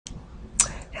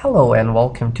Hello and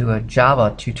welcome to a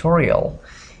Java tutorial.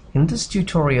 In this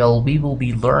tutorial we will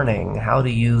be learning how to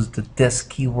use the this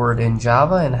keyword in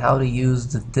Java and how to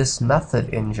use the this method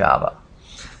in Java.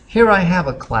 Here I have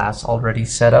a class already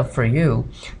set up for you.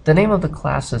 The name of the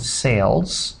class is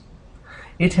sales.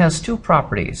 It has two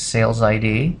properties, sales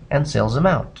ID and sales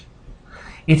amount.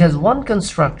 It has one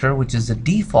constructor, which is the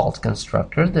default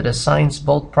constructor, that assigns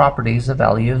both properties a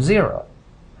value of 0.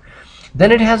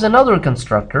 Then it has another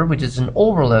constructor, which is an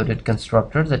overloaded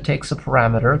constructor that takes a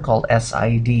parameter called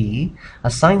SID,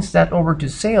 assigns that over to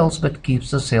sales but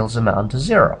keeps the sales amount to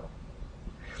 0.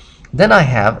 Then I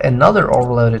have another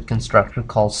overloaded constructor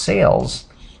called sales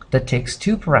that takes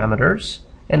two parameters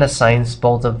and assigns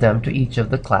both of them to each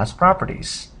of the class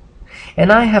properties. And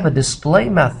I have a display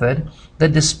method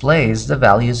that displays the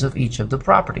values of each of the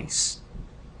properties.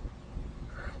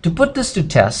 To put this to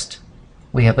test,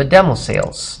 we have a demo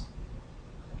sales.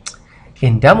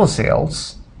 In demo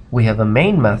sales, we have a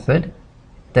main method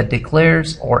that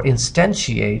declares or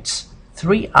instantiates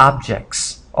three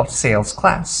objects of sales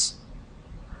class.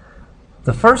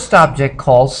 The first object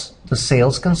calls the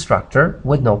sales constructor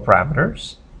with no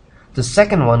parameters. The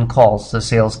second one calls the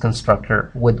sales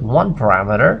constructor with one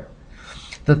parameter.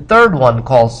 The third one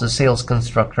calls the sales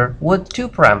constructor with two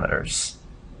parameters.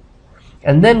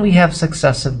 And then we have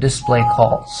successive display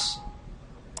calls.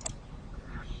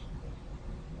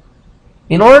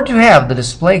 In order to have the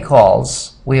display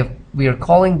calls, we are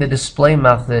calling the display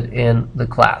method in the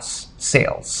class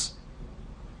sales.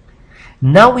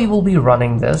 Now we will be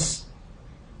running this.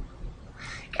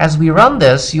 As we run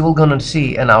this, you will going to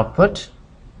see an output,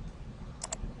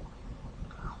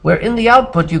 where in the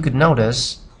output you could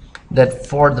notice that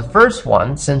for the first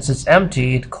one, since it's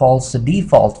empty, it calls the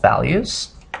default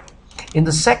values. In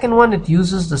the second one, it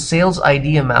uses the sales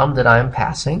ID amount that I am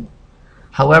passing.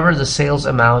 However, the sales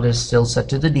amount is still set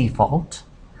to the default.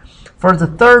 For the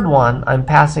third one, I'm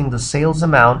passing the sales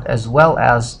amount as well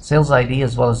as sales ID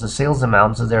as well as the sales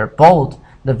amount, so they're both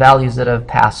the values that I've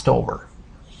passed over.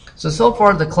 So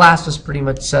far the class is pretty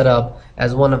much set up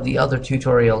as one of the other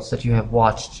tutorials that you have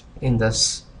watched in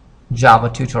this Java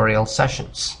tutorial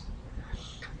sessions.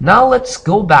 Now let's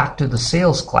go back to the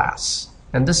sales class,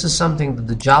 and this is something that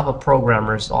the Java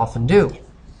programmers often do.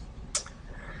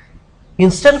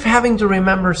 Instead of having to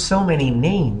remember so many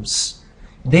names,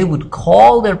 they would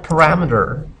call their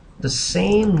parameter the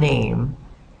same name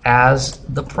as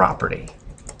the property.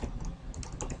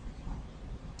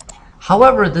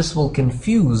 However, this will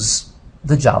confuse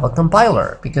the Java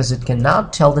compiler because it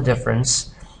cannot tell the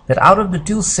difference that out of the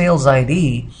two sales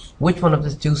ID, which one of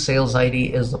the two sales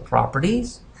ID is the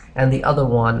properties and the other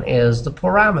one is the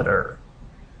parameter.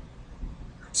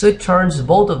 So it turns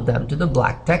both of them to the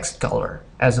black text color,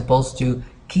 as opposed to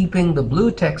keeping the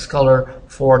blue text color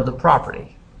for the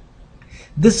property.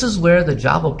 This is where the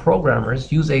Java programmers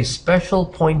use a special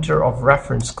pointer of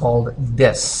reference called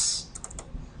this.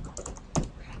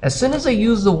 As soon as I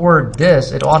use the word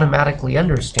this, it automatically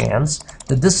understands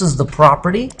that this is the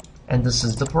property and this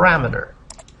is the parameter.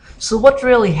 So what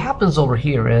really happens over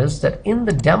here is that in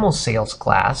the demo sales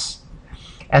class,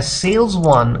 as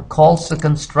sales1 calls the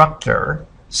constructor,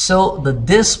 so the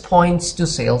this points to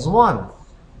sales1.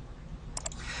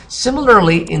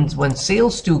 Similarly, when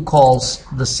sales2 calls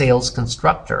the sales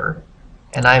constructor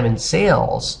and I'm in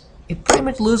sales, it pretty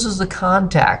much loses the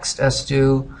context as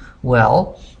to,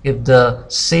 well, if the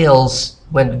sales,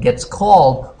 when it gets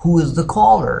called, who is the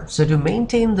caller? So to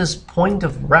maintain this point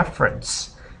of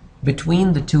reference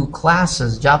between the two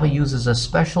classes, Java uses a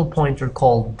special pointer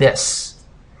called this.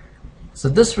 So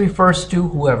this refers to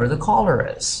whoever the caller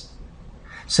is.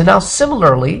 So now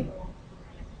similarly,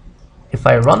 if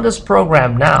I run this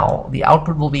program now, the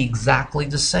output will be exactly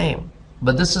the same.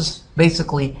 But this is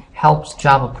basically helps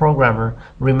Java programmer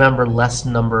remember less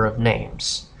number of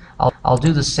names. I'll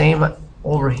do the same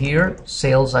over here,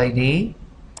 sales ID.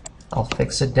 I'll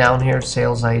fix it down here,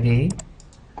 sales ID.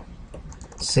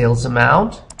 Sales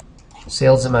amount.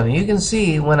 Sales amount. You can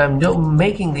see when I'm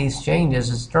making these changes,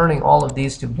 it's turning all of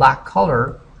these to black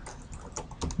color.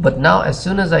 But now as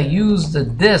soon as I use the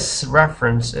this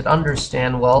reference, it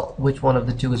understands, well, which one of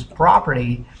the two is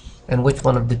property and which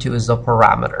one of the two is the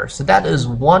parameter. So that is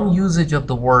one usage of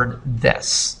the word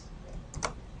this.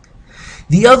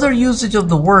 The other usage of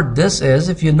the word this is,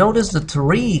 if you notice the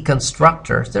three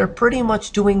constructors, they're pretty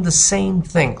much doing the same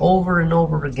thing over and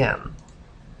over again.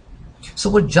 So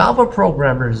what Java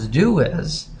programmers do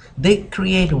is they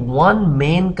create one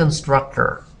main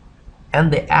constructor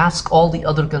and they ask all the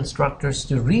other constructors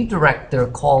to redirect their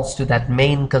calls to that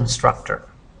main constructor.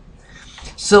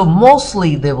 So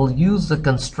mostly they will use the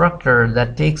constructor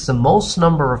that takes the most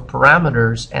number of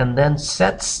parameters and then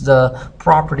sets the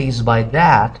properties by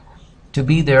that to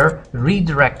be their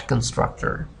redirect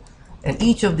constructor. And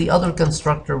each of the other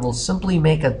constructor will simply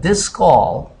make a this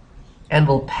call and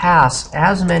will pass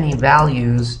as many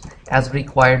values as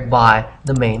required by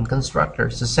the main constructor.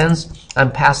 So since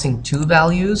I'm passing 2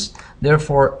 values,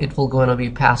 therefore it will going to be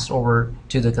passed over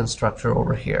to the constructor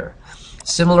over here.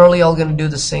 Similarly, I'm going to do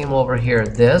the same over here.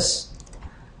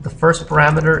 The first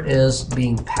parameter is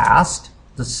being passed,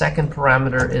 the second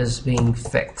parameter is being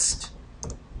fixed.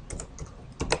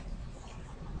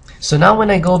 So now when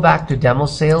I go back to demo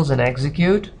sales and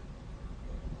execute,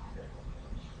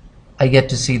 I get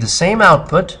to see the same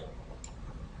output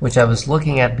which I was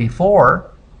looking at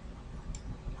before.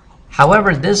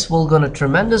 However, this will going to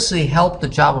tremendously help the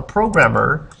Java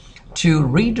programmer to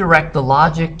redirect the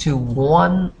logic to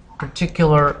one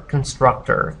particular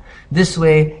constructor. This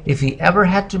way, if he ever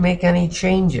had to make any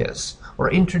changes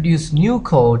or introduce new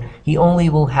code, he only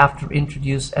will have to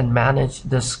introduce and manage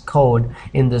this code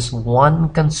in this one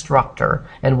constructor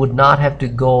and would not have to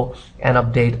go and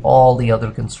update all the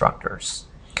other constructors.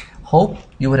 Hope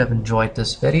you would have enjoyed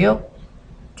this video.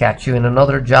 Catch you in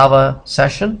another Java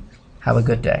session. Have a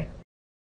good day.